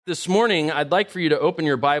This morning, I'd like for you to open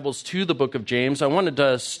your Bibles to the book of James. I wanted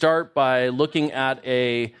to start by looking at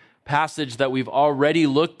a passage that we've already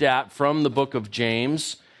looked at from the book of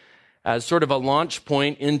James as sort of a launch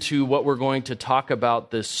point into what we're going to talk about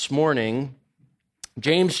this morning.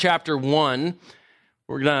 James chapter 1,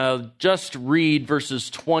 we're going to just read verses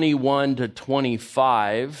 21 to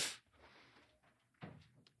 25.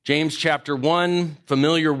 James chapter 1,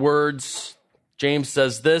 familiar words. James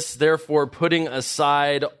says this, "Therefore, putting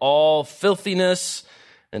aside all filthiness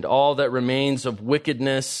and all that remains of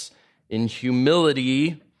wickedness, in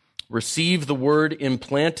humility, receive the word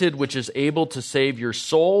implanted, which is able to save your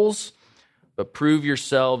souls, but prove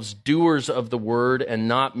yourselves doers of the word and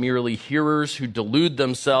not merely hearers who delude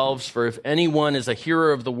themselves. For if anyone is a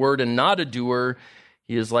hearer of the word and not a doer,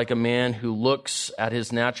 he is like a man who looks at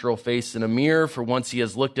his natural face in a mirror. For once he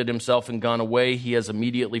has looked at himself and gone away, he has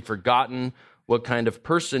immediately forgotten what kind of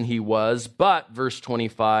person he was. But," verse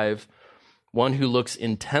 25, "one who looks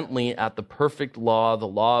intently at the perfect law, the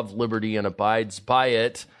law of liberty, and abides by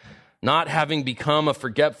it, not having become a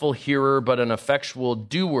forgetful hearer, but an effectual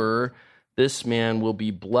doer, this man will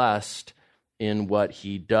be blessed in what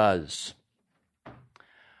he does."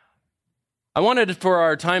 I wanted for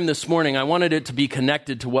our time this morning, I wanted it to be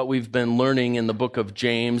connected to what we've been learning in the book of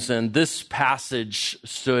James, and this passage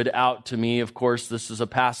stood out to me. Of course, this is a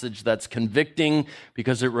passage that's convicting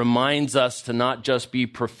because it reminds us to not just be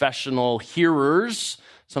professional hearers.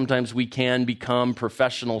 Sometimes we can become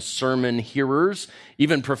professional sermon hearers,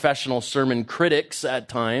 even professional sermon critics at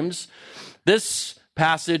times. This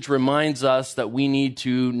passage reminds us that we need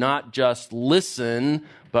to not just listen,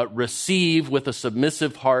 but receive with a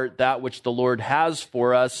submissive heart that which the Lord has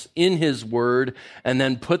for us in his word, and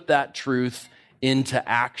then put that truth into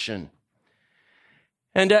action.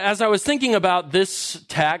 And as I was thinking about this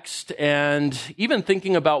text, and even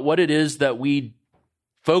thinking about what it is that we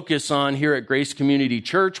focus on here at Grace Community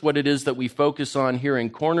Church, what it is that we focus on here in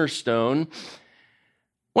Cornerstone,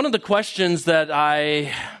 one of the questions that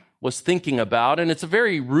I was thinking about, and it's a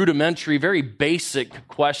very rudimentary, very basic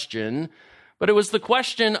question, but it was the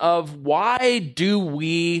question of why do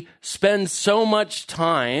we spend so much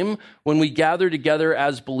time when we gather together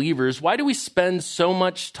as believers? Why do we spend so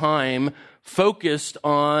much time focused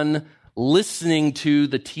on listening to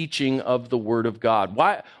the teaching of the Word of God?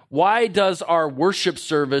 Why does our worship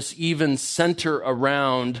service even center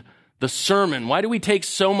around the sermon? Why do we take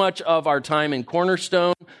so much of our time in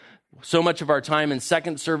Cornerstone, so much of our time in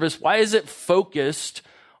second service? Why is it focused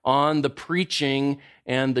on the preaching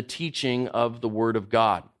and the teaching of the Word of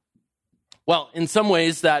God? Well, in some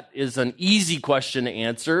ways, that is an easy question to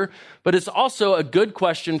answer, but it's also a good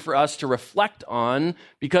question for us to reflect on,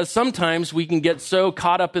 because sometimes we can get so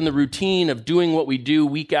caught up in the routine of doing what we do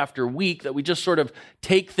week after week that we just sort of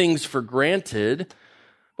take things for granted.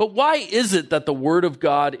 But why is it that the Word of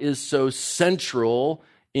God is so central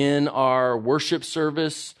in our worship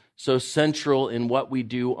service, so central in what we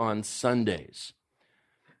do on Sundays?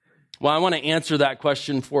 Well, I want to answer that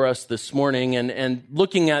question for us this morning, and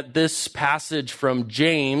looking at this passage from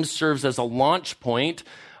James serves as a launch point.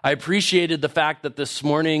 I appreciated the fact that this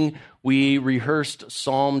morning we rehearsed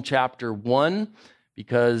Psalm chapter 1,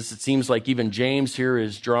 because it seems like even James here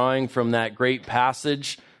is drawing from that great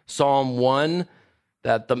passage, Psalm 1,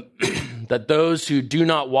 that that those who do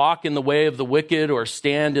not walk in the way of the wicked, or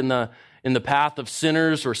stand in the path of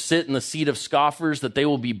sinners, or sit in the seat of scoffers, that they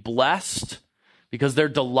will be blessed, because their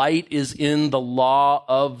delight is in the law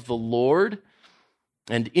of the Lord,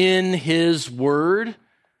 and in his word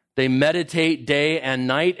they meditate day and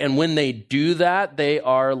night. And when they do that, they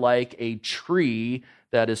are like a tree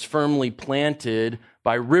that is firmly planted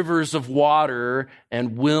by rivers of water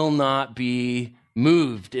and will not be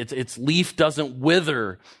moved. Its leaf doesn't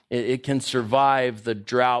wither. It can survive the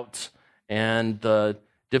drought and the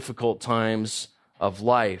difficult times of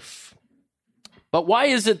life. But why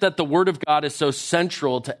is it that the Word of God is so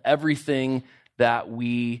central to everything that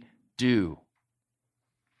we do?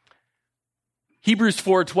 Hebrews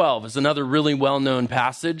 4:12 is another really well-known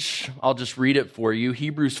passage. I'll just read it for you.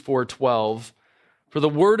 Hebrews 4:12. "For the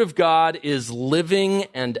Word of God is living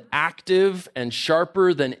and active and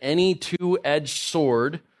sharper than any two-edged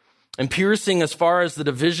sword, and piercing as far as the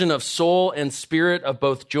division of soul and spirit, of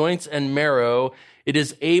both joints and marrow. It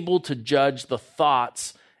is able to judge the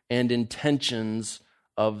thoughts and intentions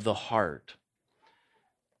of the heart."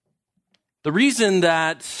 The reason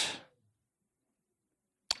that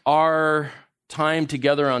our time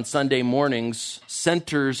together on Sunday mornings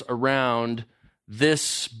centers around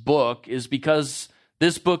this book is because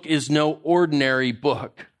this book is no ordinary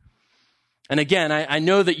book. And again, I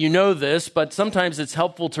know that you know this, but sometimes it's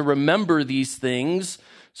helpful to remember these things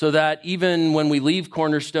so that even when we leave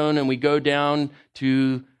Cornerstone and we go down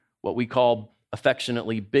to what we call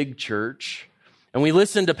affectionately Big Church, and we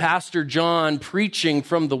listen to Pastor John preaching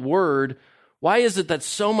from the Word, why is it that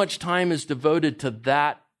so much time is devoted to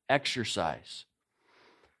that exercise?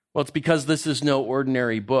 Well, it's because this is no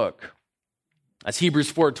ordinary book. As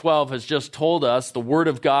Hebrews 4:12 has just told us, the Word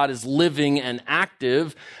of God is living and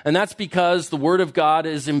active, and that's because the Word of God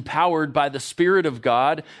is empowered by the Spirit of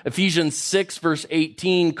God. Ephesians 6, verse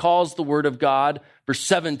 18 calls the Word of God, verse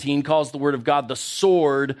 17 calls the Word of God the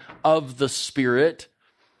sword of the Spirit.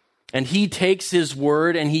 And he takes his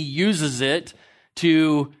Word and he uses it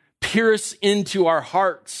to pierce into our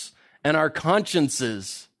hearts and our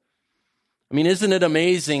consciences. I mean, isn't it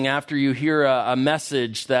amazing after you hear a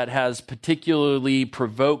message that has particularly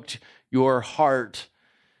provoked your heart,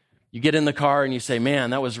 you get in the car and you say, man,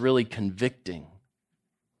 that was really convicting.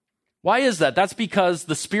 Why is that? That's because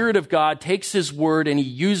the Spirit of God takes his Word and he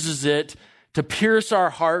uses it to pierce our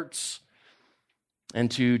hearts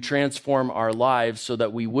and to transform our lives so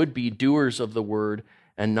that we would be doers of the Word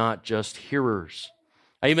and not just hearers.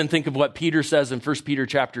 I even think of what Peter says in 1 Peter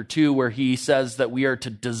chapter 2, where he says that we are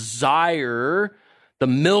to desire the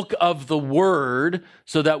milk of the Word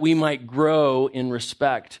so that we might grow in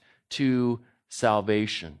respect to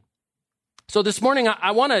salvation. So this morning,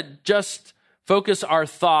 I want to just focus our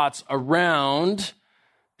thoughts around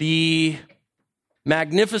the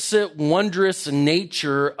magnificent, wondrous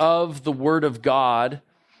nature of the Word of God,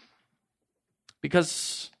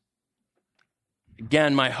 because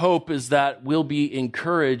again, my hope is that we'll be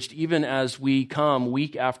encouraged even as we come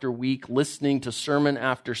week after week listening to sermon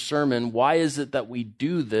after sermon. Why is it that we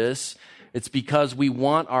do this? It's because we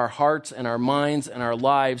want our hearts and our minds and our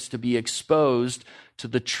lives to be exposed to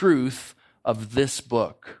the truth of this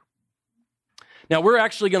book. Now, we're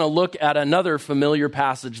actually going to look at another familiar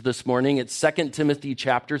passage this morning. It's 2 Timothy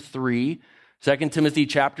chapter 3. 2 Timothy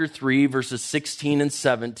chapter 3, verses 16 and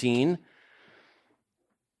 17.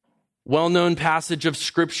 Well-known passage of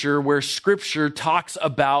Scripture where Scripture talks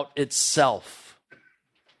about itself.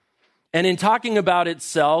 And in talking about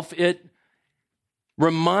itself, it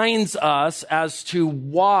reminds us as to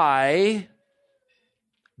why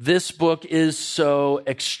this book is so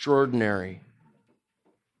extraordinary.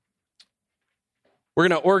 We're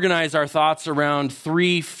going to organize our thoughts around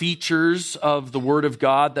three features of the Word of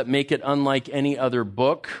God that make it unlike any other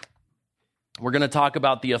book. We're going to talk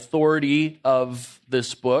about the authority of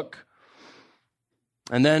this book.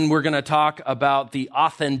 And then we're going to talk about the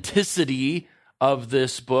authenticity of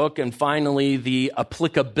this book, and finally, the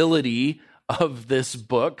applicability of this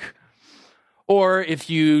book. Or if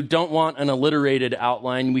you don't want an alliterated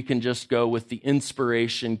outline, we can just go with the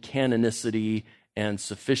inspiration, canonicity, and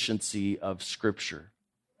sufficiency of Scripture.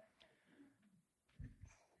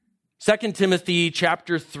 2 Timothy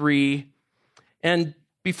chapter 3, and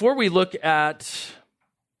before we look at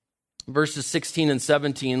verses 16 and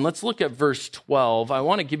 17, let's look at verse 12. I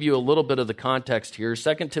want to give you a little bit of the context here.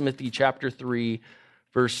 2 Timothy chapter 3,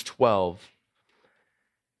 verse 12.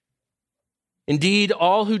 Indeed,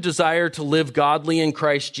 all who desire to live godly in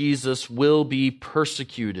Christ Jesus will be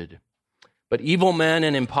persecuted, but evil men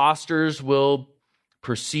and impostors will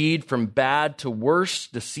proceed from bad to worse,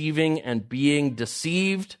 deceiving and being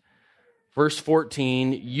deceived. Verse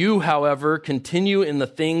 14, you, however, continue in the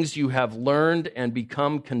things you have learned and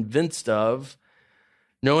become convinced of,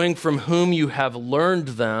 knowing from whom you have learned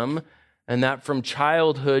them, and that from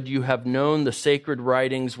childhood you have known the sacred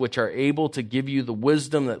writings which are able to give you the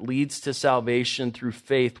wisdom that leads to salvation through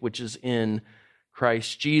faith which is in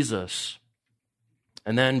Christ Jesus.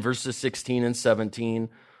 And then verses 16 and 17,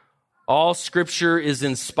 all Scripture is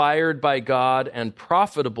inspired by God and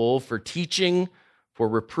profitable for teaching, for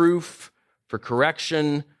reproof, for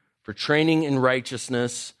correction, for training in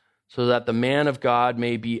righteousness, so that the man of God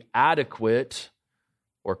may be adequate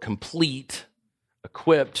or complete,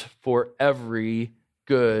 equipped for every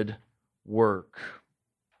good work.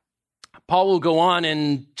 Paul will go on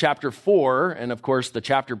in chapter 4, and of course the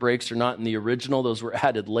chapter breaks are not in the original, those were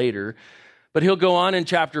added later. But he'll go on in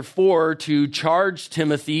chapter 4 to charge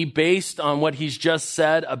Timothy, based on what he's just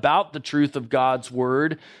said about the truth of God's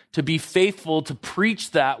word, to be faithful to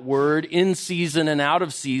preach that word in season and out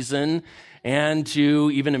of season, and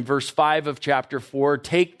to, even in verse 5 of chapter 4,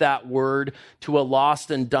 take that word to a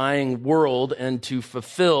lost and dying world and to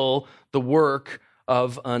fulfill the work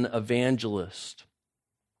of an evangelist.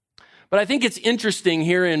 But I think it's interesting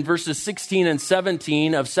here in verses 16 and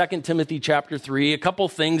 17 of 2 Timothy chapter 3, a couple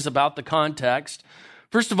things about the context.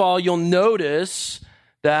 First of all, you'll notice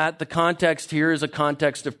that the context here is a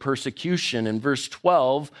context of persecution. In verse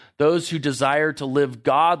 12, those who desire to live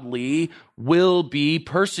godly will be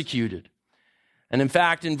persecuted. And in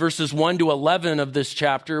fact, in verses 1 to 11 of this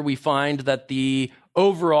chapter, we find that the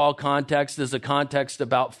overall context is a context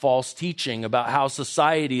about false teaching, about how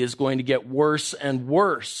society is going to get worse and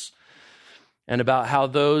worse, and about how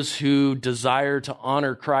those who desire to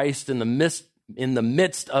honor Christ in the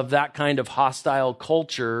midst of that kind of hostile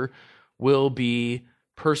culture will be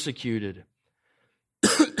persecuted.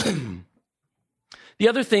 The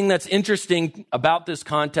other thing that's interesting about this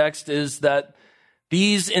context is that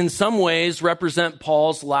these, in some ways, represent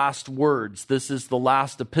Paul's last words. This is the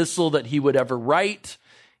last epistle that he would ever write.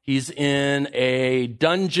 He's in a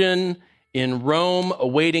dungeon in Rome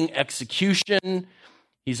awaiting execution.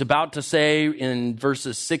 He's about to say in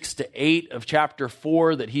verses 6 to 8 of chapter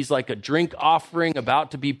 4 that he's like a drink offering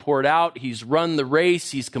about to be poured out. He's run the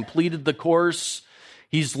race. He's completed the course.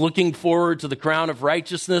 He's looking forward to the crown of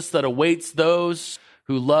righteousness that awaits those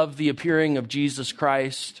who love the appearing of Jesus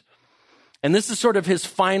Christ. And this is sort of his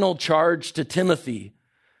final charge to Timothy.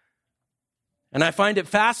 And I find it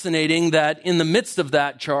fascinating that in the midst of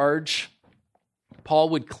that charge, Paul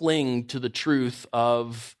would cling to the truth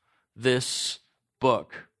of this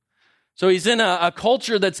book. So he's in a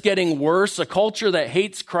culture that's getting worse, a culture that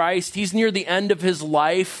hates Christ. He's near the end of his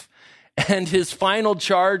life. And his final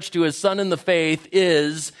charge to his son in the faith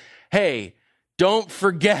is, hey, don't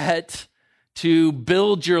forget to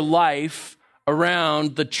build your life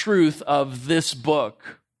around the truth of this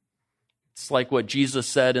book. It's like what Jesus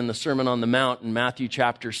said in the Sermon on the Mount in Matthew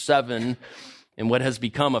chapter 7, in what has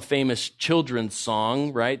become a famous children's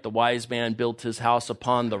song, right? The wise man built his house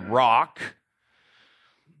upon the rock.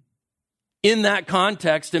 In that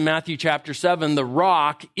context, in Matthew chapter 7, the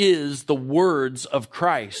rock is the words of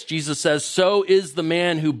Christ. Jesus says, so is the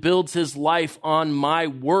man who builds his life on my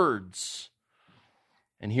words.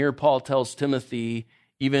 And here Paul tells Timothy,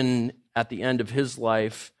 even at the end of his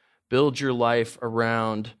life, build your life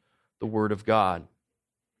around the word of God.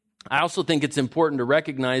 I also think it's important to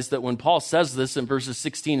recognize that when Paul says this in verses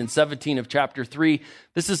 16 and 17 of chapter 3,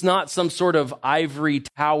 this is not some sort of ivory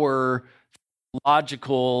tower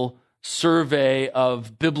logical survey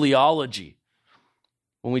of bibliology.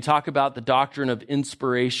 When we talk about the doctrine of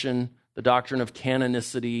inspiration, the doctrine of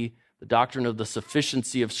canonicity, the doctrine of the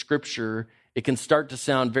sufficiency of Scripture, it can start to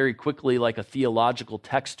sound very quickly like a theological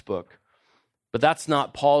textbook. But that's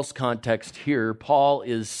not Paul's context here. Paul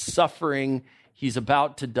is suffering, he's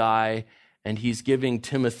about to die, and he's giving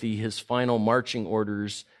Timothy his final marching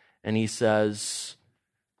orders, and he says,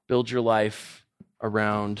 build your life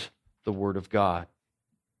around the Word of God.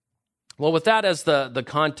 Well, with that as the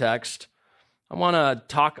context, I want to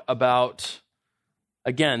talk about,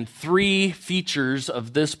 again, 3 features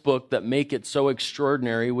of this book that make it so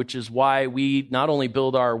extraordinary, which is why we not only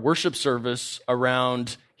build our worship service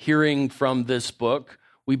around hearing from this book,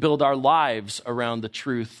 we build our lives around the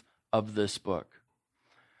truth of this book.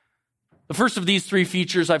 The first of these 3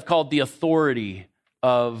 features I've called the authority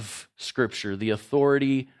of Scripture, the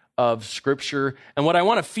authority of Scripture. And what I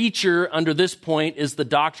want to feature under this point is the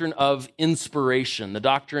doctrine of inspiration, the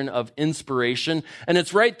doctrine of inspiration. And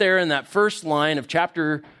it's right there in that first line of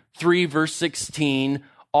chapter 3, verse 16.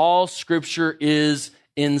 All Scripture is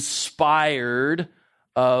inspired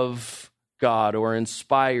of God, or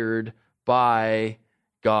inspired by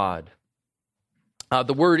God.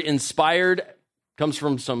 The word inspired comes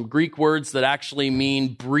from some Greek words that actually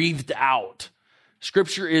mean breathed out.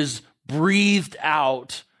 Scripture is breathed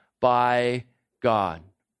out by God.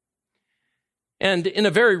 And in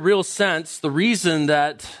a very real sense, the reason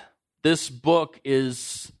that this book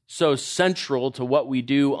is so central to what we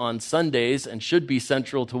do on Sundays and should be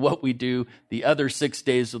central to what we do the other 6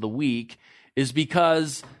 days of the week is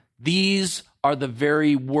because these are the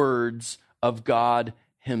very words of God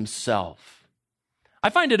Himself.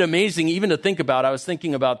 I find it amazing even to think about, I was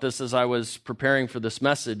thinking about this as I was preparing for this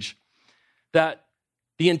message, that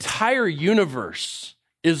the entire universe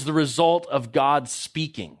is the result of God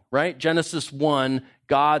speaking, right? Genesis 1,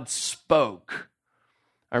 God spoke.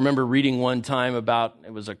 I remember reading one time about,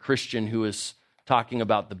 it was a Christian who was talking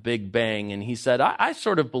about the Big Bang, and he said, I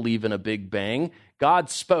sort of believe in a Big Bang.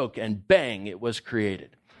 God spoke, and bang, it was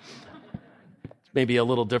created. It's maybe a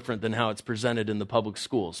little different than how it's presented in the public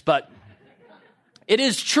schools, but it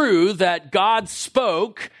is true that God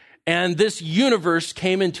spoke, and this universe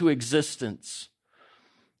came into existence.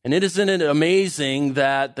 And isn't it amazing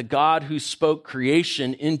that the God who spoke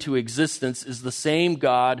creation into existence is the same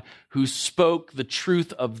God who spoke the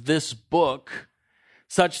truth of this book,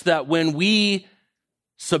 such that when we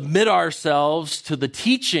submit ourselves to the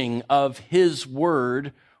teaching of his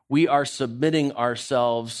word, we are submitting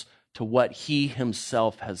ourselves to what he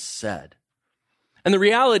himself has said. And the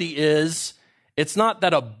reality is, it's not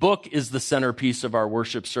that a book is the centerpiece of our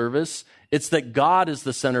worship service. It's that God is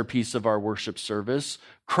the centerpiece of our worship service.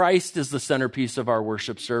 Christ is the centerpiece of our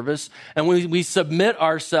worship service. And when we submit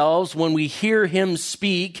ourselves, when we hear him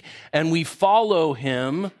speak and we follow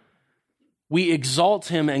him, we exalt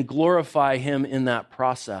him and glorify him in that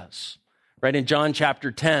process. Right? In John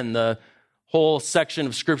chapter 10, the whole section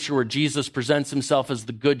of scripture where Jesus presents himself as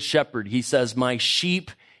the good shepherd, he says, "My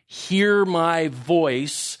sheep hear my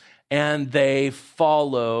voice and they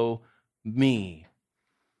follow me."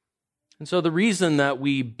 And so the reason that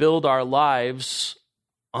we build our lives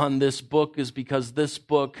on this book is because this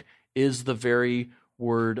book is the very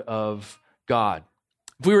word of God.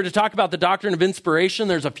 If we were to talk about the doctrine of inspiration,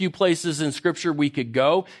 there's a few places in Scripture we could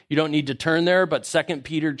go. You don't need to turn there, but 2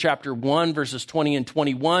 Peter chapter 1, verses 20 and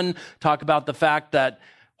 21 talk about the fact that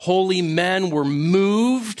holy men were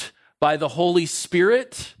moved by the Holy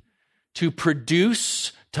Spirit to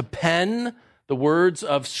produce, to pen the words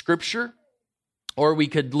of Scripture. Or we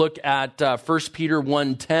could look at 1 Peter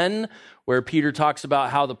 1:10, where Peter talks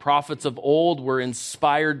about how the prophets of old were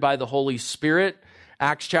inspired by the Holy Spirit.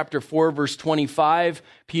 Acts chapter 4, verse 25,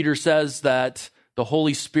 Peter says that the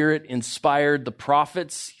Holy Spirit inspired the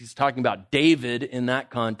prophets. He's talking about David in that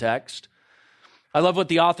context. I love what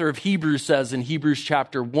the author of Hebrews says in Hebrews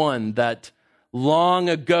chapter 1, that long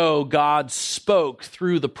ago God spoke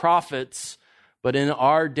through the prophets, but in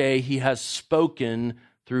our day he has spoken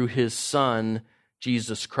through his Son,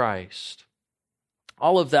 Jesus Christ.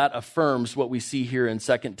 All of that affirms what we see here in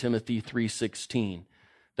 2 Timothy 3:16,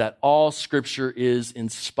 that all Scripture is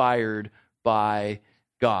inspired by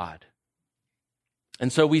God.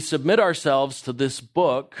 And so we submit ourselves to this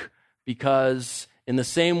book because in the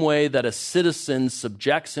same way that a citizen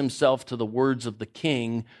subjects himself to the words of the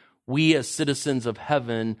king, we as citizens of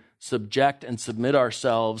heaven subject and submit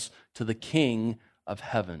ourselves to the King of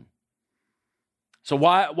heaven. So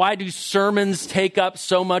why do sermons take up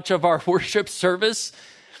so much of our worship service?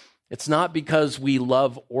 It's not because we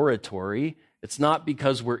love oratory. It's not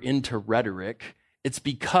because we're into rhetoric. It's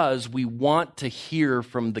because we want to hear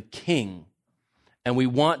from the King, and we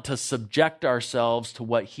want to subject ourselves to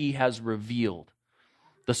what he has revealed.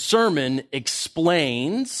 The sermon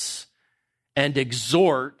explains and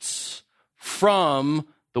exhorts from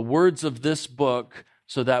the words of this book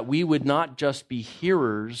so that we would not just be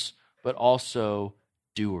hearers, but also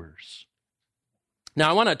doers. Now,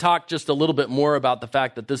 I want to talk just a little bit more about the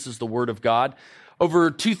fact that this is the Word of God.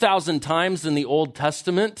 Over 2,000 times in the Old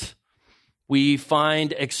Testament, we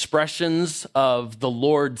find expressions of the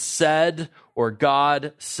Lord said or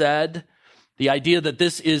God said. The idea that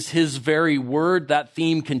this is his very word, that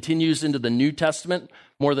theme continues into the New Testament.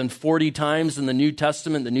 More than 40 times in the New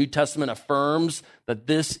Testament affirms that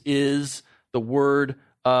this is the Word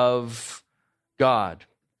of God.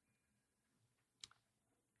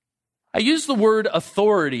 I use the word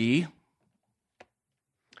authority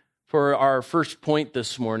for our first point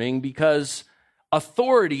this morning because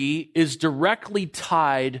authority is directly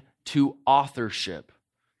tied to authorship.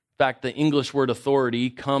 In fact, the English word authority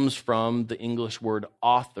comes from the English word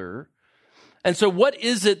author. And so what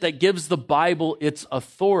is it that gives the Bible its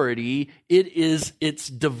authority? It is its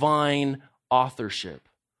divine authorship.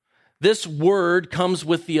 This word comes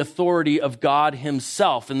with the authority of God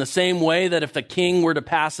himself. In the same way that if the king were to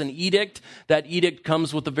pass an edict, that edict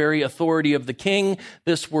comes with the very authority of the king.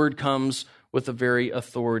 This word comes with the very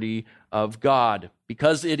authority of God.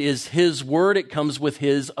 Because it is his word, it comes with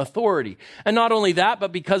his authority. And not only that,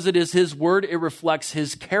 but because it is his word, it reflects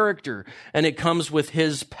his character, and it comes with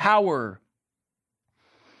his power.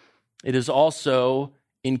 It is also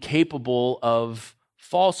incapable of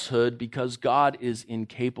falsehood because God is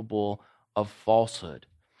incapable of falsehood.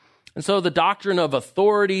 And so the doctrine of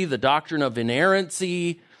authority, the doctrine of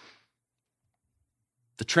inerrancy,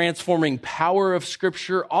 the transforming power of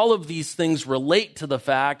Scripture, all of these things relate to the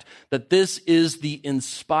fact that this is the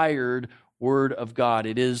inspired Word of God.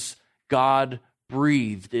 It is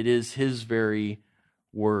God-breathed. It is his very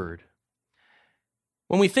word.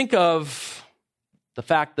 When we think of the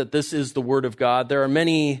fact that this is the Word of God, there are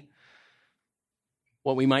many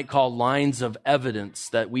what we might call lines of evidence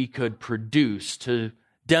that we could produce to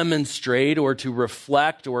demonstrate or to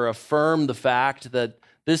reflect or affirm the fact that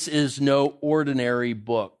this is no ordinary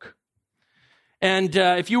book. And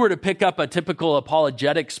if you were to pick up a typical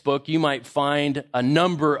apologetics book, you might find a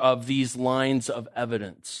number of these lines of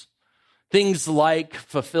evidence. Things like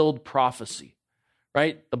fulfilled prophecy,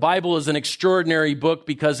 right? The Bible is an extraordinary book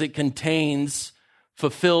because it contains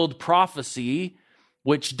fulfilled prophecy,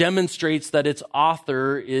 which demonstrates that its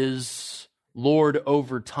author is Lord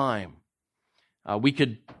over time. We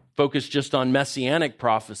could focus just on messianic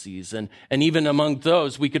prophecies, and even among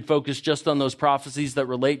those, we could focus just on those prophecies that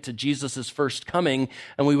relate to Jesus' first coming,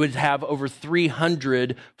 and we would have over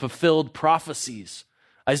 300 fulfilled prophecies.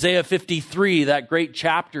 Isaiah 53, that great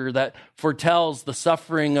chapter that foretells the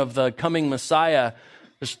suffering of the coming Messiah,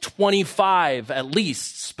 there's 25 at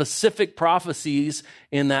least specific prophecies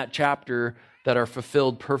in that chapter that are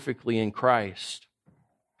fulfilled perfectly in Christ.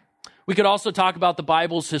 We could also talk about the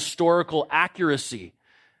Bible's historical accuracy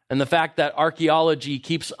and the fact that archaeology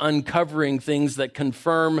keeps uncovering things that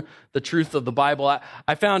confirm the truth of the Bible.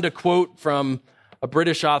 I found a quote from a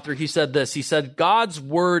British author. He said this. He said, "God's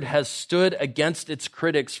word has stood against its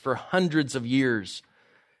critics for hundreds of years.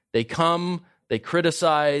 They come, they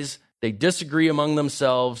criticize, they disagree among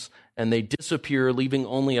themselves, and they disappear, leaving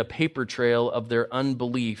only a paper trail of their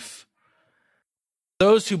unbelief.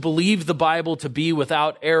 Those who believe the Bible to be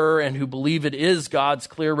without error and who believe it is God's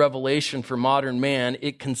clear revelation for modern man,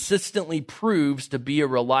 it consistently proves to be a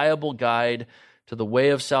reliable guide to the way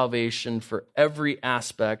of salvation for every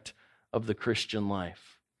aspect of the Christian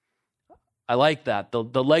life." I like that. The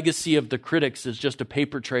legacy of the critics is just a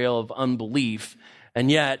paper trail of unbelief, and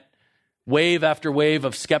yet wave after wave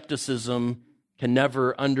of skepticism can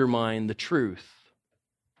never undermine the truth.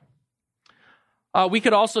 We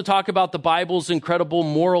could also talk about the Bible's incredible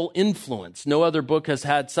moral influence. No other book has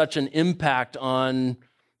had such an impact on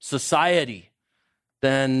society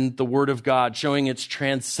than the Word of God, showing its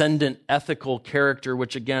transcendent ethical character,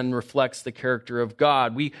 which again reflects the character of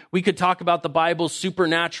God. We could talk about the Bible's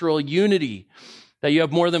supernatural unity, that you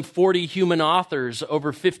have more than 40 human authors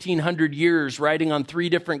over 1,500 years writing on 3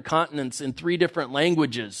 different continents in 3 different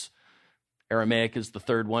languages. Aramaic is the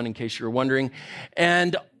third one, in case you were wondering.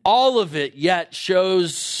 And all of it yet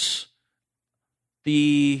shows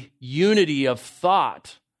the unity of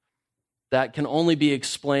thought that can only be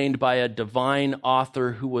explained by a divine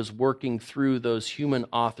author who was working through those human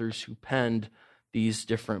authors who penned these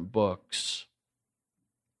different books.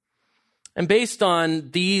 And based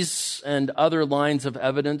on these and other lines of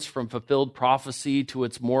evidence, from fulfilled prophecy to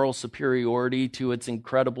its moral superiority to its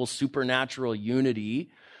incredible supernatural unity,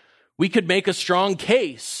 we could make a strong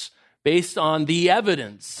case based on the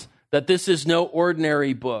evidence that this is no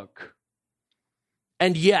ordinary book.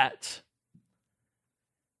 And yet,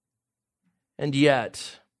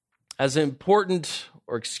 as important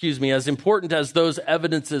as those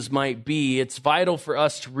evidences might be, it's vital for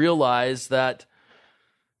us to realize that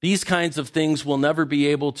these kinds of things will never be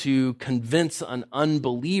able to convince an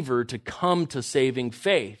unbeliever to come to saving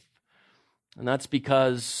faith. And that's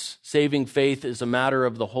because saving faith is a matter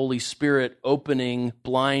of the Holy Spirit opening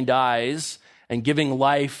blind eyes and giving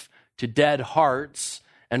life to dead hearts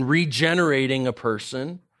and regenerating a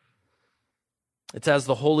person. It's as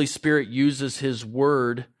the Holy Spirit uses His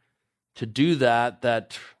Word to do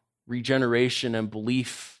that regeneration and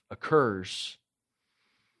belief occurs.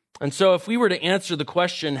 And so if we were to answer the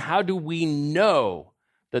question, how do we know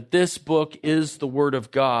that this book is the Word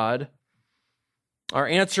of God? Our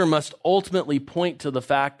answer must ultimately point to the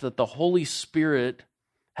fact that the Holy Spirit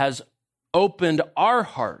has opened our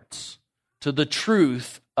hearts to the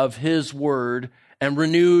truth of His Word and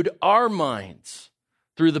renewed our minds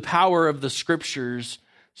through the power of the Scriptures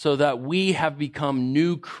so that we have become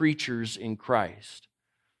new creatures in Christ.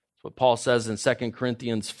 That's what Paul says in 2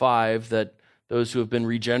 Corinthians 5, that those who have been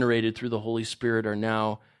regenerated through the Holy Spirit are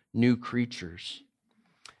now new creatures.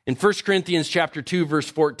 In 1 Corinthians chapter 2, verse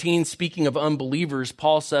 14, speaking of unbelievers,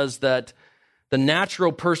 Paul says that the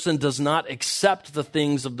natural person does not accept the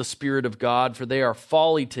things of the Spirit of God, for they are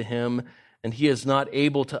folly to him, and he is not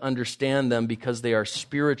able to understand them because they are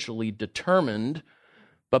spiritually determined.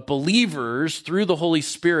 But believers, through the Holy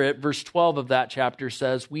Spirit, verse 12 of that chapter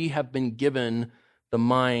says, we have been given the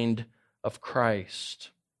mind of Christ.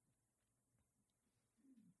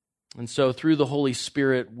 And so through the Holy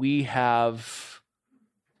Spirit, we have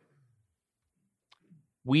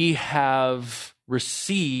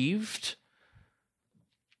received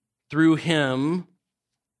through Him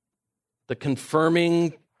the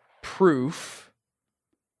confirming proof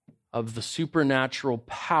of the supernatural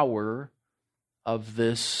power of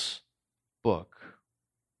this book.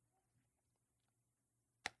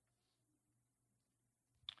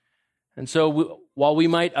 And so while we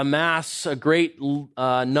might amass a great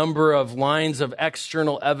number of lines of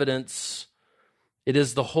external evidence, it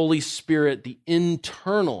is the Holy Spirit, the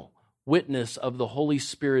internal witness of the Holy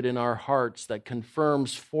Spirit in our hearts that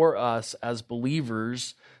confirms for us as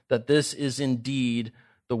believers that this is indeed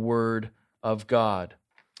the Word of God.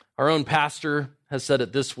 Our own pastor has said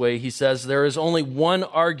it this way. He says, there is only one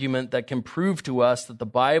argument that can prove to us that the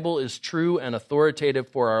Bible is true and authoritative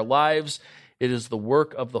for our lives. It is the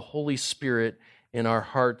work of the Holy Spirit in our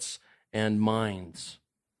hearts and minds.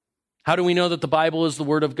 How do we know that the Bible is the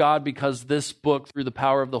Word of God? Because this book, through the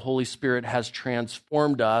power of the Holy Spirit, has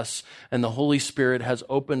transformed us, and the Holy Spirit has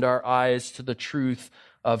opened our eyes to the truth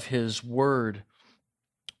of His Word.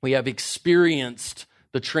 We have experienced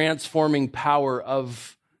the transforming power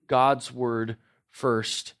of God's Word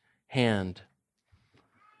firsthand.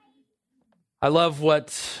 I love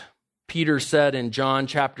what Peter said in John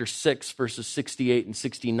chapter 6, verses 68 and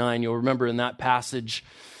 69. You'll remember in that passage,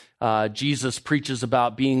 Jesus preaches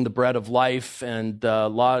about being the bread of life, and a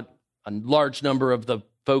large number of the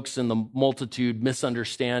folks in the multitude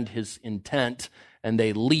misunderstand his intent, and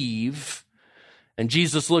they leave. And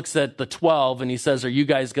Jesus looks at the 12, and he says, are you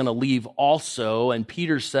guys going to leave also? And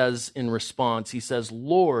Peter says in response, he says,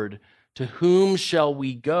 Lord, to whom shall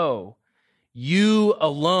we go? You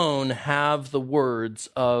alone have the words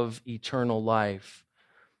of eternal life.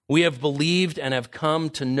 We have believed and have come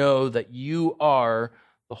to know that you are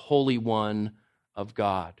the Holy One of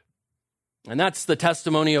God. And that's the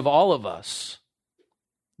testimony of all of us.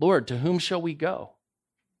 Lord, to whom shall we go?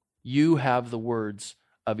 You have the words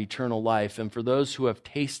of eternal life. And for those who have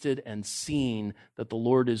tasted and seen that the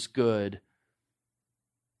Lord is good,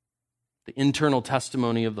 the internal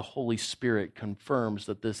testimony of the Holy Spirit confirms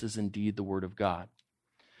that this is indeed the Word of God.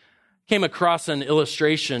 Came across an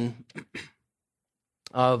illustration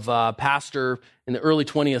of a pastor in the early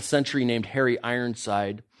 20th century named Harry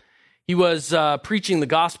Ironside. He was preaching the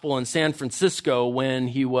gospel in San Francisco when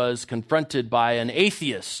he was confronted by an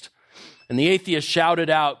atheist. And the atheist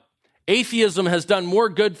shouted out, "Atheism has done more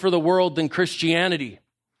good for the world than Christianity."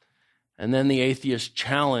 And then the atheist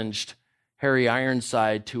challenged Harry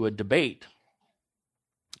Ironside to a debate.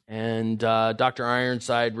 And Dr.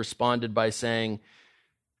 Ironside responded by saying,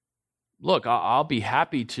 "Look, I'll be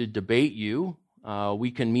happy to debate you. We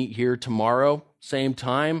can meet here tomorrow, same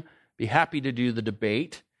time. Be happy to do the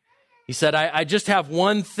debate." He said, I just have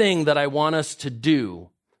one thing that I want us to do.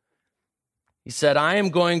 He said, I am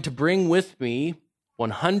going to bring with me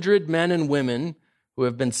 100 men and women who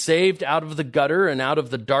have been saved out of the gutter and out of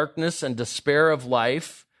the darkness and despair of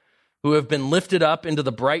life, who have been lifted up into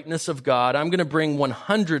the brightness of God. I'm going to bring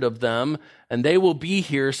 100 of them, and they will be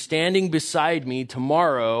here standing beside me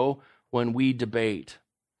tomorrow when we debate.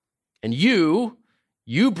 And you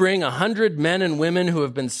bring 100 men and women who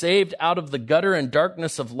have been saved out of the gutter and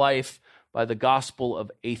darkness of life by the gospel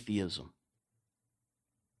of atheism.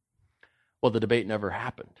 Well, the debate never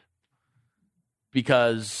happened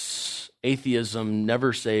because atheism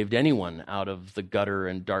never saved anyone out of the gutter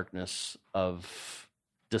and darkness of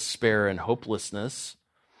despair and hopelessness.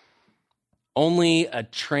 Only a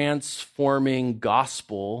transforming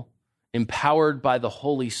gospel empowered by the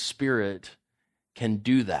Holy Spirit can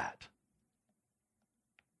do that.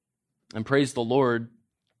 And praise the Lord,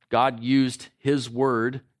 God used His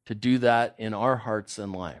word to do that in our hearts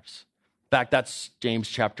and lives. In fact, that's James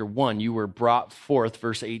chapter 1. You were brought forth,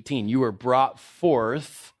 verse 18. You were brought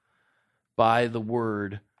forth by the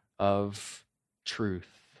word of truth.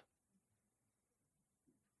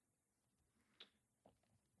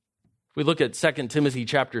 If we look at 2 Timothy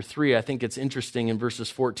chapter 3, I think it's interesting in verses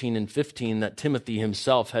 14 and 15 that Timothy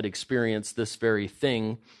himself had experienced this very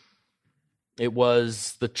thing. It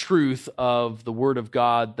was the truth of the Word of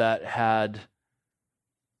God that had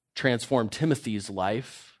transformed Timothy's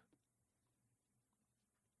life.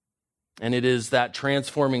 And it is that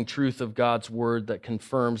transforming truth of God's Word that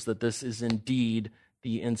confirms that this is indeed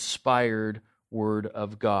the inspired Word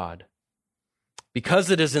of God.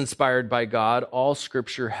 Because it is inspired by God, all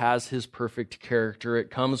Scripture has His perfect character.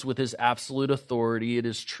 It comes with His absolute authority. It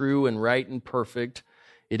is true and right and perfect.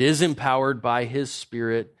 It is empowered by His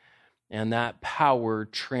Spirit. And that power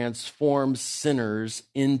transforms sinners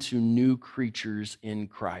into new creatures in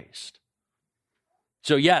Christ.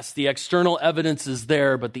 So yes, the external evidence is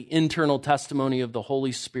there, but the internal testimony of the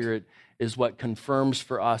Holy Spirit is what confirms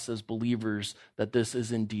for us as believers that this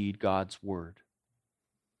is indeed God's Word.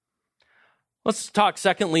 Let's talk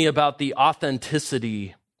secondly about the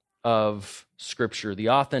authenticity of Scripture, the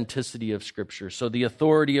authenticity of Scripture. So the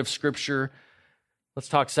authority of Scripture. Let's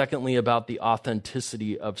talk secondly about the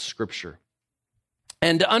authenticity of Scripture.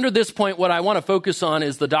 And under this point, what I want to focus on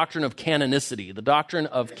is the doctrine of canonicity, the doctrine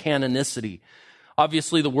of canonicity.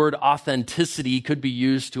 Obviously, the word authenticity could be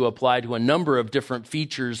used to apply to a number of different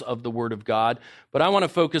features of the Word of God, but I want to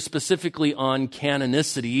focus specifically on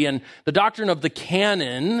canonicity. And the doctrine of the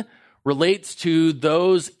canon relates to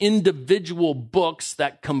those individual books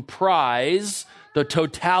that comprise the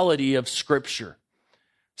totality of Scripture.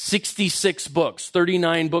 66 books,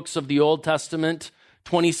 39 books of the Old Testament,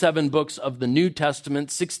 27 books of the New Testament,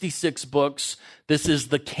 66 books. This is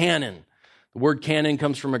the canon. The word canon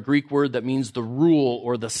comes from a Greek word that means the rule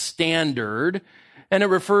or the standard, and it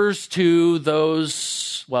refers to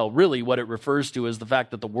those, well, really what it refers to is the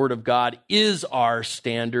fact that the Word of God is our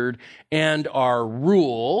standard and our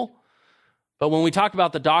rule. But when we talk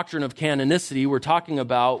about the doctrine of canonicity, we're talking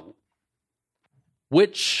about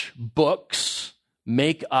which books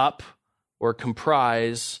make up or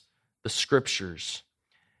comprise the Scriptures.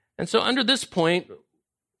 And so under this point,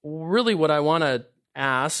 really what I want to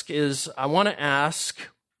ask is,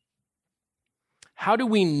 how do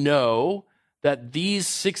we know that these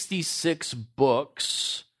 66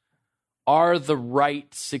 books are the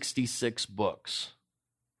right 66 books?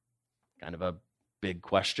 Kind of a big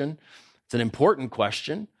question. It's an important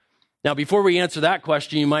question. Now, before we answer that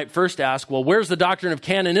question, you might first ask, well, where's the doctrine of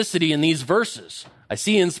canonicity in these verses? I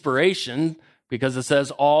see inspiration because it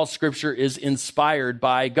says all Scripture is inspired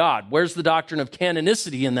by God. Where's the doctrine of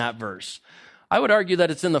canonicity in that verse? I would argue that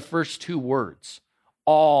it's in the first two words,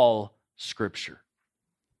 all Scripture.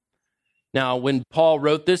 Now, when Paul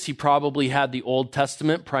wrote this, he probably had the Old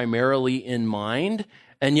Testament primarily in mind.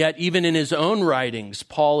 And yet, even in his own writings,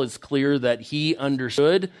 Paul is clear that he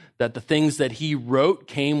understood that the things that he wrote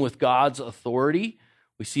came with God's authority.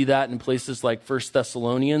 We see that in places like 1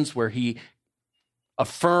 Thessalonians, where he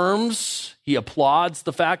affirms, he applauds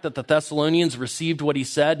the fact that the Thessalonians received what he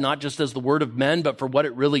said, not just as the word of men, but for what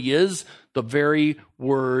it really is, the very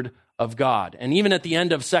word of God. And even at the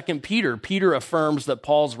end of 2 Peter, Peter affirms that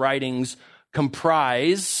Paul's writings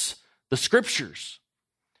comprise the Scriptures.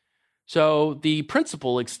 So the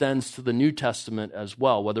principle extends to the New Testament as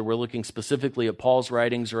well, whether we're looking specifically at Paul's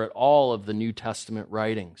writings or at all of the New Testament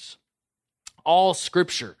writings. All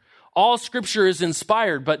Scripture is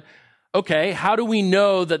inspired, but okay, how do we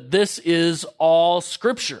know that this is all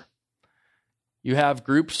Scripture? You have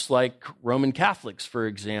groups like Roman Catholics, for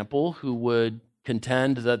example, who would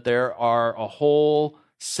contend that there are a whole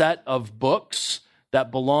set of books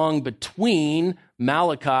that belong between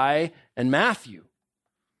Malachi and Matthew.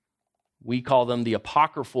 We call them the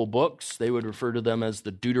apocryphal books. They would refer to them as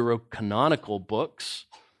the deuterocanonical books.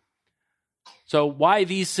 So why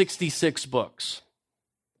these 66 books?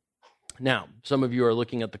 Now, some of you are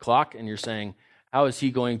looking at the clock and you're saying, how is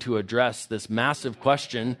he going to address this massive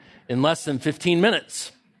question in less than 15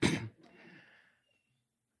 minutes?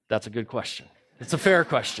 That's a good question. It's a fair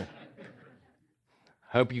question.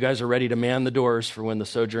 I hope you guys are ready to man the doors for when the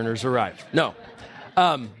sojourners arrive. No.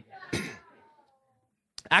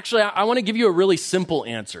 Actually, I want to give you a really simple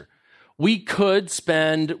answer. We could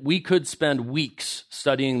spend weeks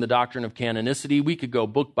studying the doctrine of canonicity. We could go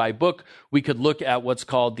book by book. We could look at what's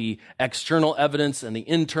called the external evidence and the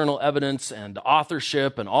internal evidence and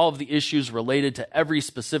authorship and all of the issues related to every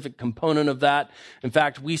specific component of that. In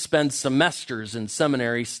fact, we spend semesters in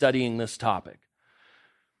seminary studying this topic.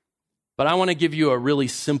 But I want to give you a really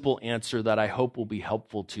simple answer that I hope will be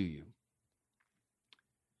helpful to you.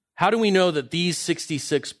 How do we know that these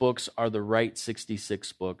 66 books are the right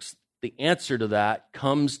 66 books? The answer to that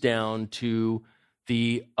comes down to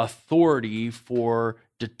the authority for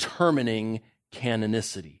determining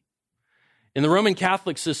canonicity. In the Roman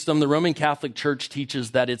Catholic system, the Roman Catholic Church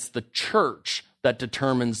teaches that it's the church that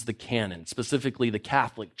determines the canon, specifically the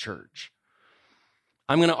Catholic Church.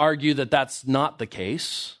 I'm going to argue that that's not the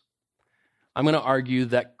case. I'm going to argue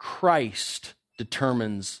that Christ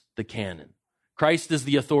determines the canon. Christ is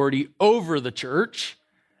the authority over the church,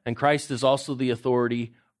 and Christ is also the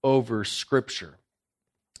authority over Scripture.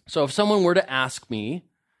 So if someone were to ask me,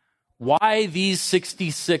 why these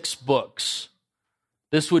 66 books?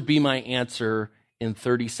 This would be my answer in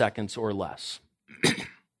 30 seconds or less.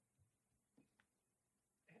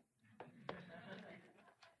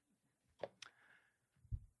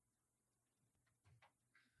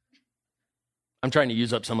 I'm trying to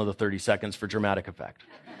use up some of the 30 seconds for dramatic effect.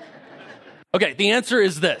 Okay, the answer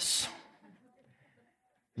is this.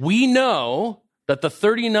 We know that the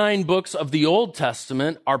 39 books of the Old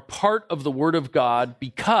Testament are part of the Word of God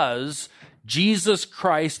because Jesus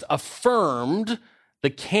Christ affirmed the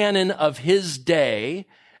canon of his day,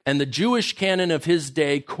 and the Jewish canon of his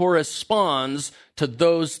day corresponds to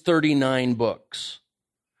those 39 books.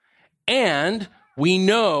 And we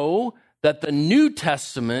know that the New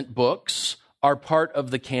Testament books are part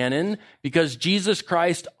of the canon because Jesus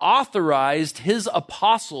Christ authorized his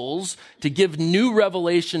apostles to give new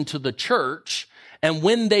revelation to the church. And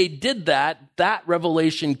when they did that, that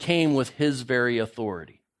revelation came with his very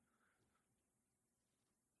authority.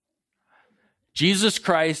 Jesus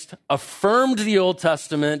Christ affirmed the Old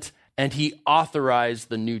Testament, and he authorized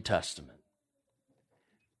the New Testament.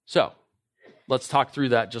 So, let's talk through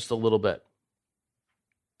that just a little bit.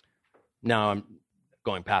 Now I'm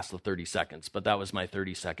going past the 30 seconds, but that was my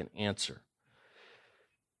 30-second answer.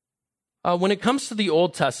 When it comes to the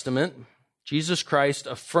Old Testament, Jesus Christ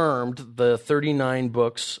affirmed the 39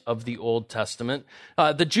 books of the Old Testament.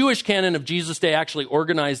 The Jewish canon of Jesus' day actually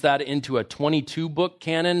organized that into a 22-book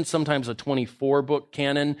canon, sometimes a 24-book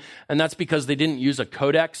canon, and that's because they didn't use a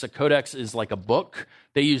codex. A codex is like a book.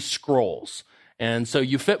 They use scrolls. And so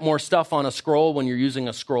you fit more stuff on a scroll when you're using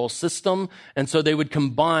a scroll system, and so they would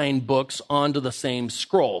combine books onto the same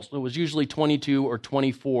scrolls. It was usually 22 or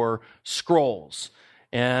 24 scrolls.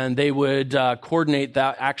 And they would coordinate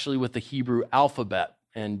that actually with the Hebrew alphabet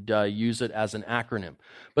and use it as an acronym.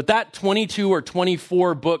 But that 22 or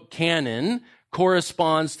 24 book canon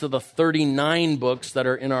corresponds to the 39 books that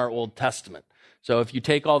are in our Old Testament. So if you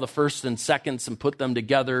take all the firsts and seconds and put them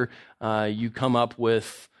together, you come up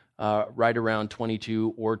with right around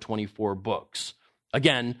 22 or 24 books.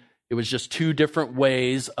 Again, it was just two different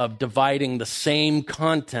ways of dividing the same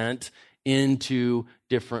content into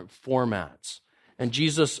different formats. And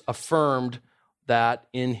Jesus affirmed that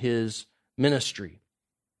in his ministry.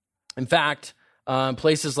 In fact, in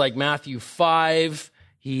places like Matthew 5,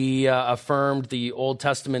 he affirmed the Old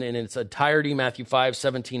Testament in its entirety, Matthew 5,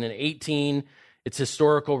 17 and 18. Its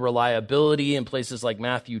historical reliability in places like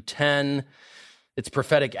Matthew 10. Its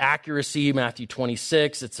prophetic accuracy, Matthew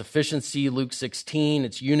 26. Its efficiency, Luke 16.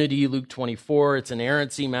 Its unity, Luke 24. Its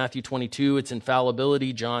inerrancy, Matthew 22. Its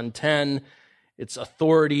infallibility, John 10. Its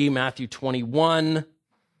authority, Matthew 21.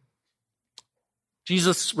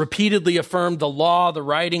 Jesus repeatedly affirmed the law, the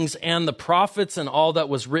writings, and the prophets, and all that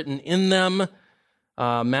was written in them.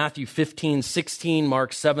 Matthew 15, 16,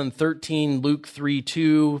 Mark 7, 13, Luke 3,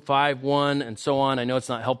 2, 5, 1, and so on. I know it's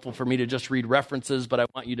not helpful for me to just read references, but I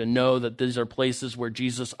want you to know that these are places where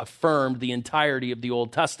Jesus affirmed the entirety of the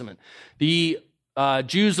Old Testament. The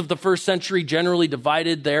Jews of the first century generally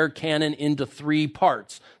divided their canon into three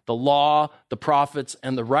parts: the law, the prophets,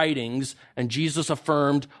 and the writings, and Jesus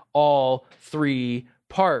affirmed all three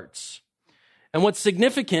parts. And what's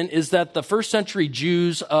significant is that the first century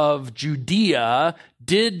Jews of Judea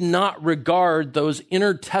did not regard those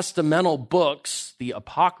intertestamental books, the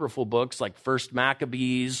apocryphal books like First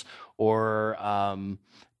Maccabees or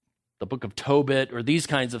the book of Tobit or these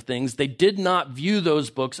kinds of things. They did not view those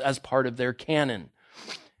books as part of their canon.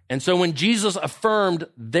 And so when Jesus affirmed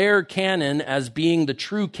their canon as being the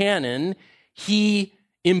true canon, he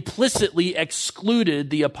implicitly excluded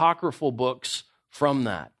the apocryphal books from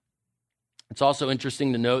that. It's also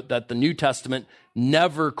interesting to note that the New Testament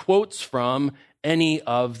never quotes from any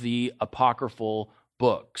of the apocryphal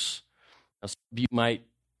books. Now, some of you might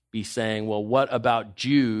be saying, well, what about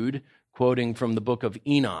Jude quoting from the book of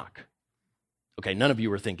Enoch? Okay, none of you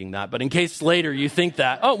were thinking that, but in case later you think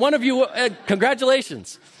that, oh, one of you,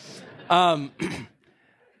 congratulations.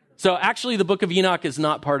 So actually, the book of Enoch is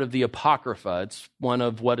not part of the Apocrypha. It's one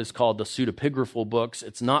of what is called the pseudepigraphal books.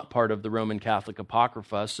 It's not part of the Roman Catholic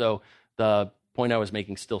Apocrypha, so the point I was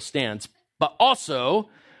making still stands. But also,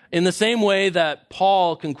 in the same way that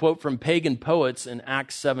Paul can quote from pagan poets in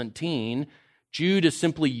Acts 17, Jude is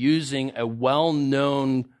simply using a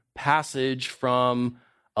well-known passage from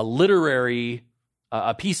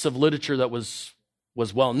a piece of literature that was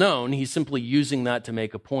well-known. He's simply using that to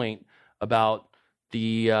make a point about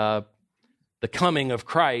the coming of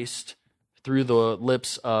Christ through the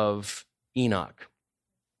lips of Enoch.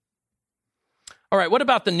 All right, what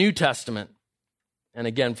about the New Testament? And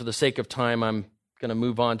again, for the sake of time, I'm going to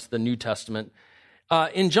move on to the New Testament.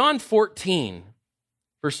 In John 14,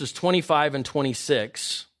 verses 25 and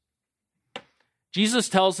 26, Jesus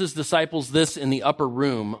tells his disciples this in the upper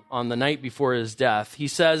room on the night before his death. He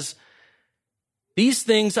says, "These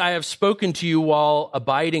things I have spoken to you while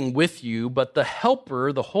abiding with you, but the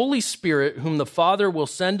Helper, the Holy Spirit, whom the Father will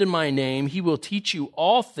send in my name, he will teach you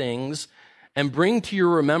all things and bring to your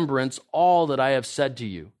remembrance all that I have said to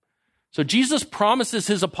you." So Jesus promises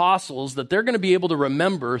his apostles that they're going to be able to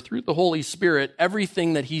remember through the Holy Spirit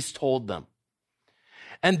everything that he's told them.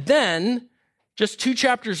 And then, just 2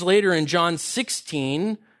 chapters later in John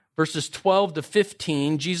 16, verses 12 to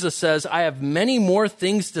 15, Jesus says, "I have many more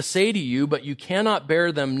things to say to you, but you cannot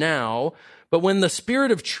bear them now. But when the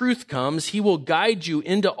Spirit of truth comes, he will guide you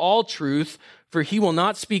into all truth, for he will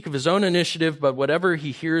not speak of his own initiative, but whatever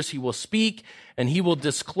he hears he will speak, and he will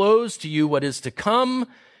disclose to you what is to come.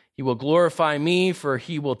 He will glorify me, for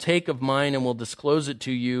he will take of mine and will disclose it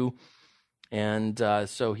to you." And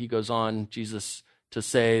so he goes on, Jesus, to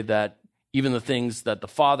say that even the things that the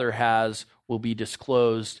Father has will be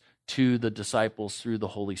disclosed to the disciples through the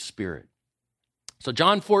Holy Spirit. So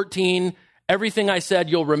John 14, everything I said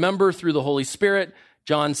you'll remember through the Holy Spirit.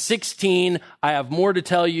 John 16, I have more to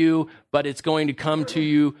tell you, but it's going to come to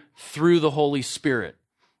you through the Holy Spirit,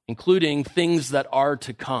 including things that are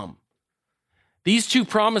to come. These two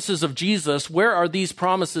promises of Jesus, where are these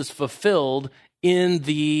promises fulfilled in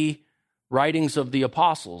the writings of the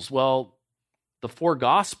apostles? Well, the four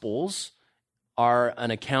Gospels are an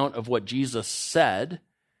account of what Jesus said,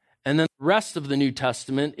 and then the rest of the New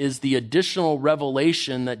Testament is the additional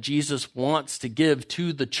revelation that Jesus wants to give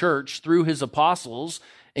to the church through his apostles,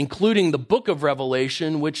 including the book of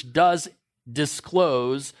Revelation, which does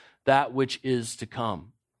disclose that which is to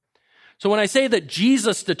come. So when I say that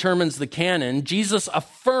Jesus determines the canon, Jesus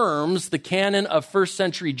affirms the canon of first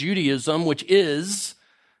century Judaism, which is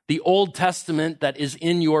the Old Testament that is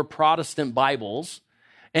in your Protestant Bibles,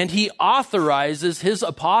 and he authorizes his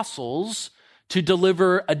apostles to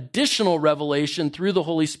deliver additional revelation through the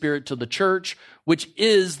Holy Spirit to the church, which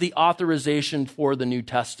is the authorization for the New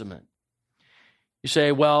Testament. You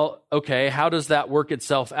say, well, okay, how does that work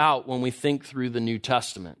itself out when we think through the New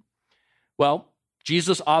Testament? Well,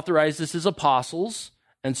 Jesus authorizes his apostles,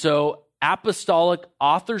 and so apostolic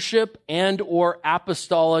authorship and or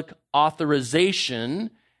apostolic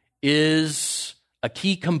authorization is a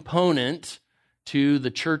key component to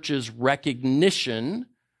the church's recognition,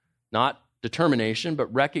 not determination,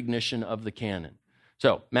 but recognition of the canon.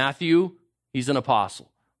 So Matthew, he's an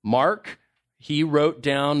apostle. Mark, he wrote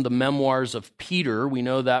down the memoirs of Peter. We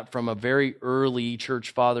know that from a very early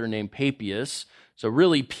church father named Papias. So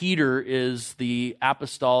really, Peter is the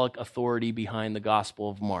apostolic authority behind the Gospel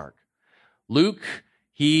of Mark. Luke,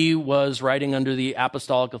 he was writing under the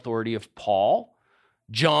apostolic authority of Paul.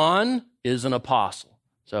 John is an apostle.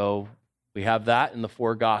 So we have that in the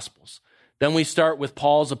four Gospels. Then we start with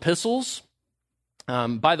Paul's epistles.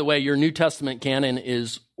 By the way, your New Testament canon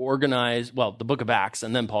is organized, well, the book of Acts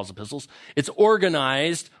and then Paul's epistles. It's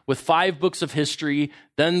organized with 5 books of history,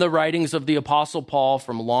 then the writings of the Apostle Paul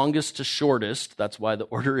from longest to shortest. That's why the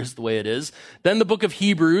order is the way it is. Then the book of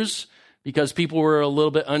Hebrews, because people were a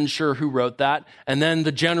little bit unsure who wrote that. And then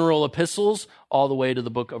the general epistles all the way to the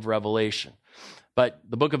book of Revelation. But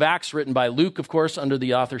the book of Acts written by Luke, of course, under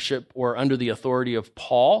the authorship or under the authority of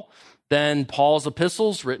Paul. Then Paul's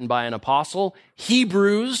epistles written by an apostle.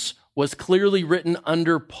 Hebrews was clearly written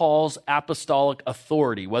under Paul's apostolic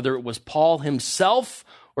authority, whether it was Paul himself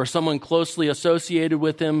or someone closely associated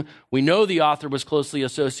with him. We know the author was closely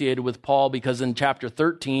associated with Paul because in chapter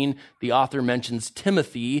 13, the author mentions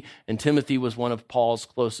Timothy, and Timothy was one of Paul's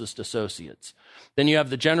closest associates. Then you have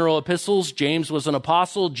the general epistles. James was an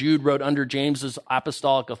apostle. Jude wrote under James's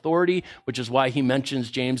apostolic authority, which is why he mentions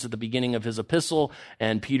James at the beginning of his epistle,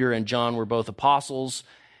 and Peter and John were both apostles.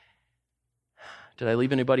 Did I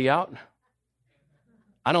leave anybody out?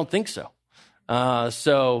 I don't think so.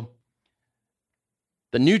 So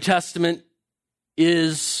the New Testament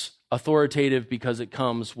is authoritative because it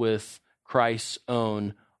comes with Christ's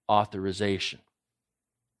own authorization.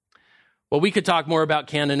 Well, we could talk more about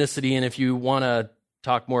canonicity, and if you want to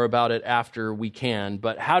talk more about it after, we can.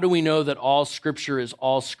 But how do we know that all Scripture is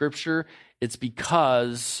all Scripture? It's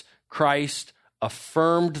because Christ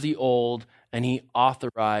affirmed the old and he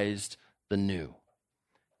authorized the new.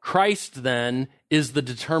 Christ, then, is the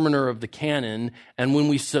determiner of the canon, and when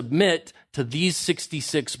we submit to these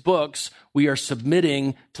 66 books, we are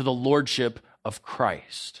submitting to the lordship of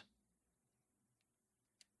Christ.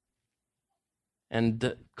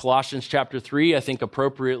 And Colossians chapter 3, I think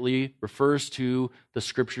appropriately refers to the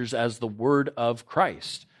Scriptures as the word of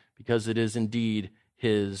Christ, because it is indeed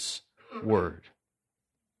his word.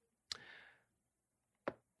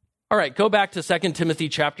 All right, go back to 2 Timothy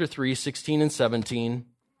chapter 3, 16 and 17.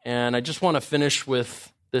 And I just want to finish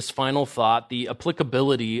with this final thought, the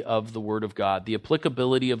applicability of the Word of God. The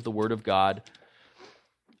applicability of the Word of God.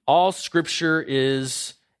 All Scripture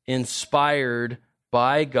is inspired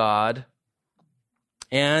by God,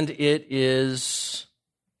 and it is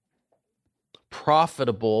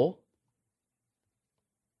profitable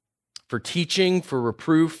for teaching, for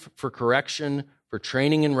reproof, for correction, for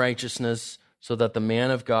training in righteousness, so that the man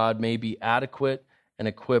of God may be adequate and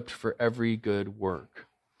equipped for every good work.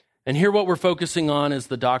 And here what we're focusing on is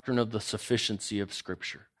the doctrine of the sufficiency of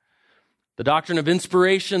Scripture. The doctrine of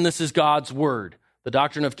inspiration, this is God's word. The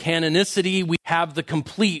doctrine of canonicity, we have the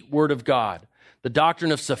complete word of God. The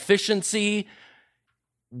doctrine of sufficiency,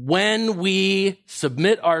 when we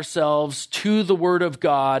submit ourselves to the word of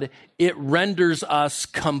God, it renders us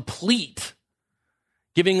complete,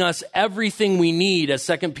 giving us everything we need, as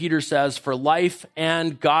 2 Peter says, for life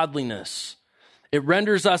and godliness. It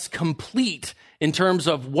renders us complete in terms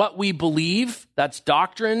of what we believe, that's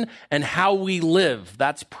doctrine, and how we live,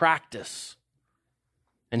 that's practice.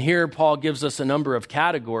 And here Paul gives us a number of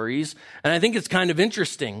categories, and I think it's kind of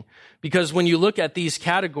interesting because when you look at these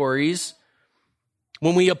categories,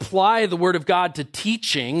 when we apply the Word of God to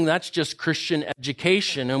teaching, that's just Christian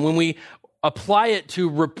education, and when we apply it to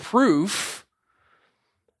reproof,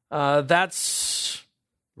 that's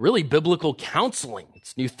really biblical counseling.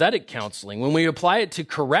 It's nouthetic counseling. When we apply it to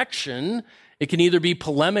correction, it can either be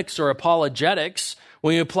polemics or apologetics.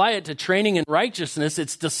 When we apply it to training in righteousness,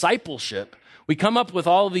 it's discipleship. We come up with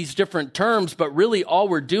all of these different terms, but really all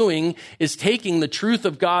we're doing is taking the truth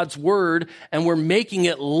of God's word and we're making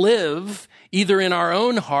it live either in our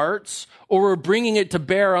own hearts or we're bringing it to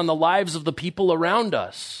bear on the lives of the people around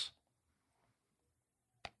us.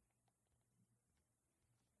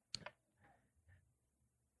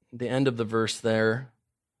 The end of the verse there,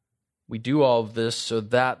 we do all of this so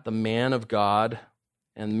that the man of God,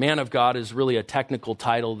 and man of God is really a technical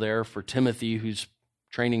title there for Timothy, who's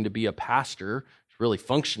training to be a pastor, he's really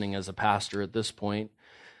functioning as a pastor at this point.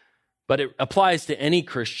 But it applies to any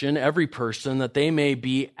Christian, every person, that they may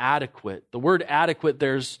be adequate. The word adequate,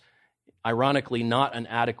 there's ironically not an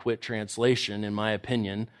adequate translation, in my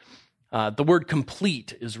opinion. The word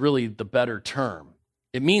complete is really the better term.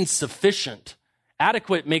 It means sufficient.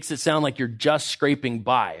 Adequate makes it sound like you're just scraping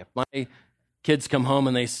by. If my kids come home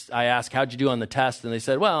and I ask, how'd you do on the test? And they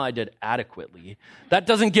said, well, I did adequately. That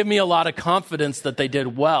doesn't give me a lot of confidence that they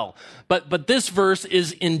did well. But this verse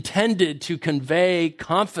is intended to convey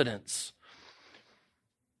confidence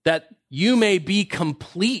that you may be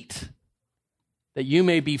complete, that you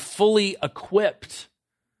may be fully equipped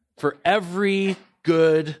for every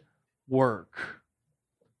good work.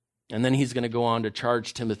 And then he's going to go on to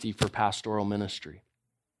charge Timothy for pastoral ministry.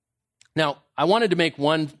 Now, I wanted to make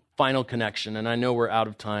one final connection, and I know we're out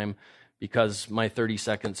of time because my 30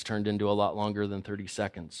 seconds turned into a lot longer than 30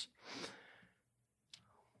 seconds.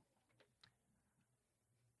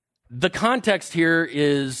 The context here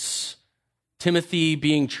is Timothy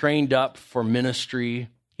being trained up for ministry.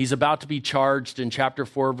 He's about to be charged in chapter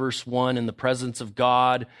 4, verse 1, in the presence of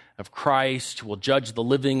God, of Christ, who will judge the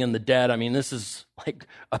living and the dead. I mean, this is like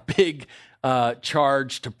a big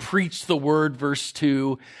charge to preach the word, verse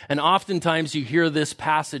 2. And oftentimes you hear this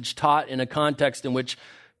passage taught in a context in which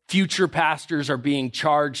future pastors are being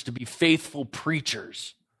charged to be faithful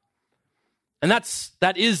preachers. And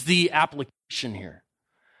that is the application here.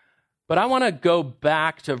 But I want to go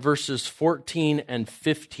back to verses 14 and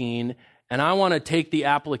 15, and I want to take the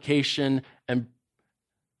application and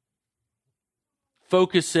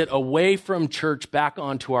focus it away from church back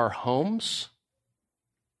onto our homes,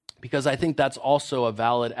 because I think that's also a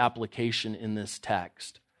valid application in this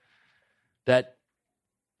text. That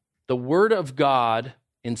the Word of God,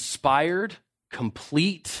 inspired,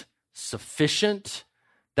 complete, sufficient,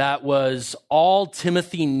 that was all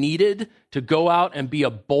Timothy needed to go out and be a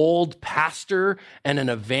bold pastor and an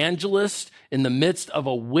evangelist in the midst of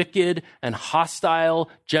a wicked and hostile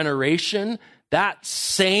generation. That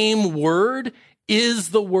same word is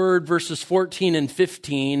the word, verses 14 and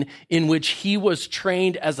 15, in which he was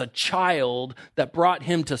trained as a child that brought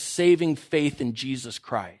him to saving faith in Jesus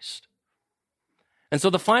Christ. And so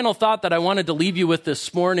the final thought that I wanted to leave you with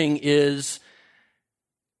this morning is,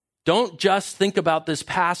 don't just think about this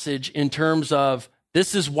passage in terms of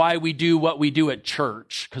this is why we do what we do at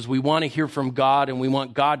church, because we want to hear from God and we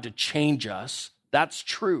want God to change us. That's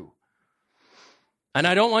true. And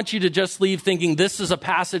I don't want you to just leave thinking this is a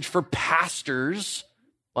passage for pastors.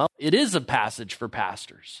 Well, it is a passage for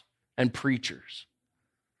pastors and preachers.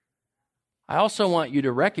 I also want you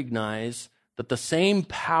to recognize that the same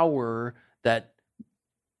power that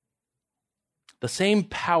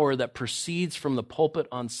proceeds from the pulpit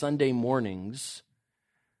on Sunday mornings,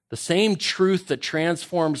 the same truth that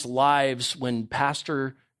transforms lives when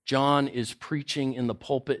Pastor John is preaching in the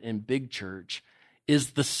pulpit in big church,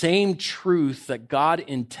 is the same truth that God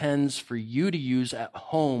intends for you to use at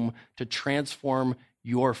home to transform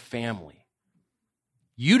your family.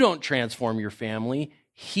 You don't transform your family,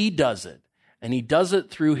 He does it. And He does it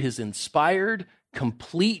through His inspired,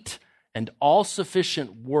 complete, and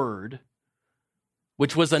all-sufficient word,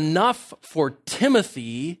 which was enough for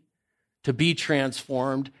Timothy to be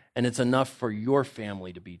transformed, and it's enough for your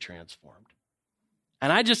family to be transformed.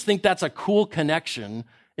 And I just think that's a cool connection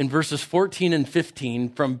in verses 14 and 15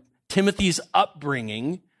 from Timothy's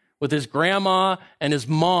upbringing with his grandma and his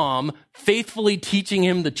mom faithfully teaching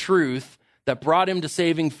him the truth that brought him to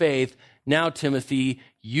saving faith. Now, Timothy,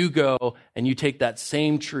 you go and you take that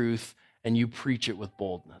same truth and you preach it with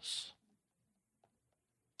boldness.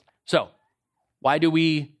 So, Why do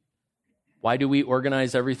we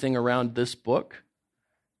organize everything around this book?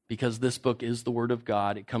 Because this book is the Word of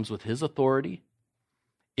God. It comes with His authority.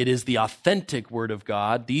 It is the authentic Word of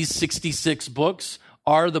God. These 66 books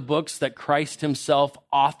are the books that Christ Himself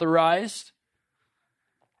authorized.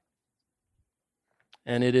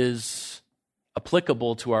 And it is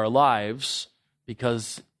applicable to our lives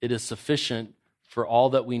because it is sufficient for all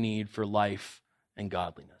that we need for life and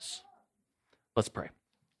godliness. Let's pray.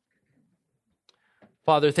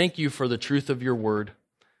 Father, thank you for the truth of your word.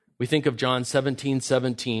 We think of John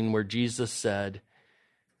 17:17, where Jesus said,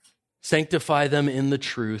 "Sanctify them in the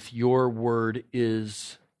truth. Your word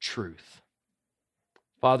is truth."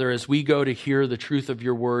 Father, as we go to hear the truth of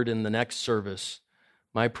your word in the next service,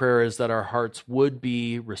 my prayer is that our hearts would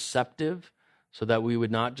be receptive so that we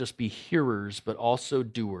would not just be hearers, but also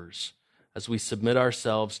doers as we submit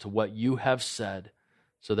ourselves to what you have said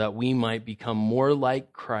so that we might become more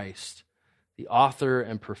like Christ, the author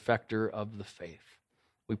and perfecter of the faith.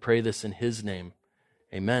 We pray this in his name.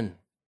 Amen.